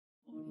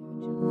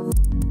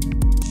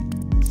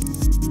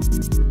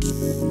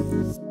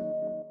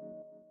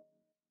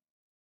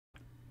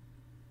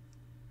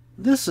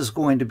This is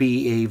going to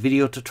be a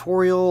video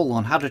tutorial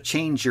on how to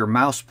change your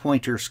mouse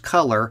pointer's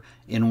color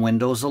in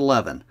Windows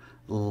 11.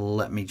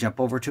 Let me jump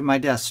over to my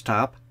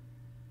desktop.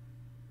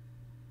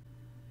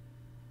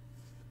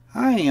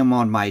 I am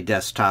on my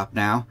desktop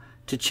now.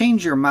 To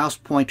change your mouse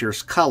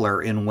pointer's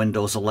color in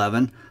Windows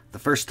 11, the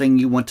first thing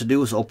you want to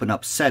do is open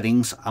up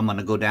Settings. I'm going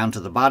to go down to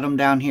the bottom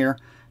down here,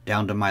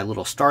 down to my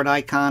little start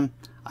icon.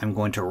 I'm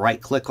going to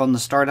right click on the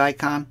start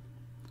icon.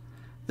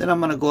 Then I'm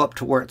going to go up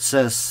to where it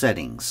says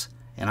Settings,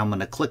 and I'm going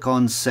to click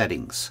on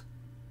Settings.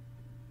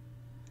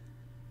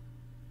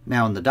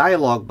 Now in the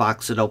dialog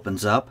box that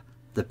opens up,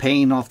 the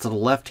pane off to the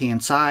left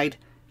hand side,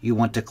 you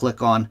want to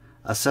click on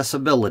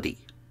Accessibility.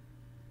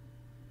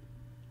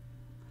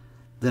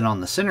 Then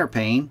on the center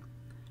pane,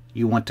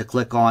 you want to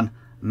click on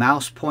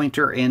Mouse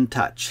Pointer and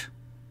Touch.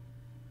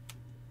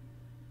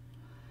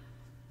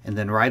 And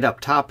then right up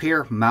top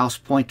here, Mouse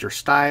Pointer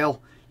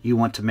Style, you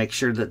want to make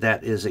sure that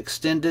that is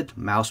extended,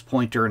 Mouse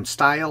Pointer and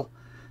Style.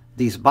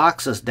 These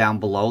boxes down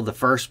below, the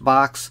first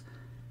box,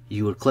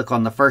 you would click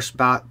on the first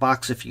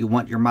box if you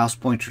want your mouse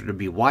pointer to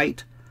be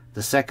white.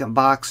 The second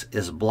box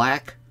is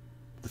black.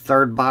 The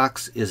third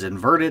box is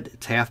inverted,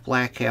 it's half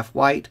black, half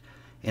white.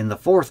 And the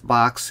fourth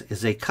box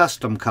is a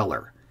custom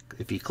color.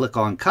 If you click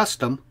on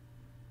Custom,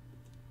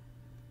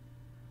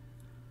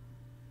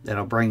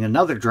 that'll bring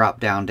another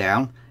drop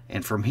down,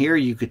 and from here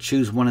you could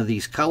choose one of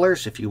these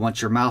colors if you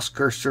want your mouse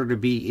cursor to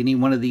be any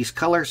one of these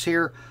colors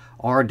here,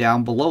 or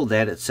down below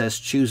that it says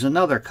choose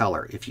another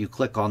color. If you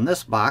click on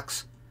this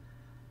box,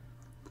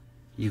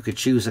 you could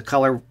choose a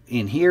color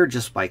in here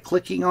just by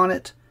clicking on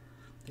it.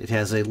 It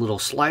has a little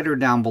slider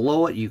down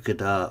below it. You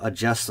could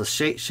adjust the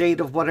shade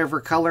of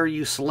whatever color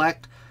you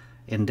select,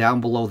 and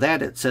down below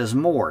that it says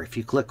More. If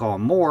you click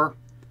on More,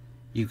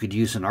 you could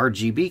use an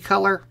RGB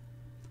color,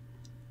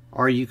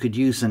 or you could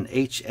use an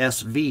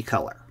HSV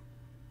color.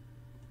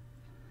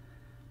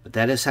 But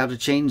that is how to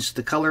change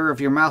the color of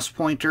your mouse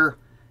pointer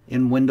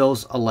in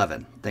Windows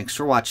 11. Thanks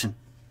for watching.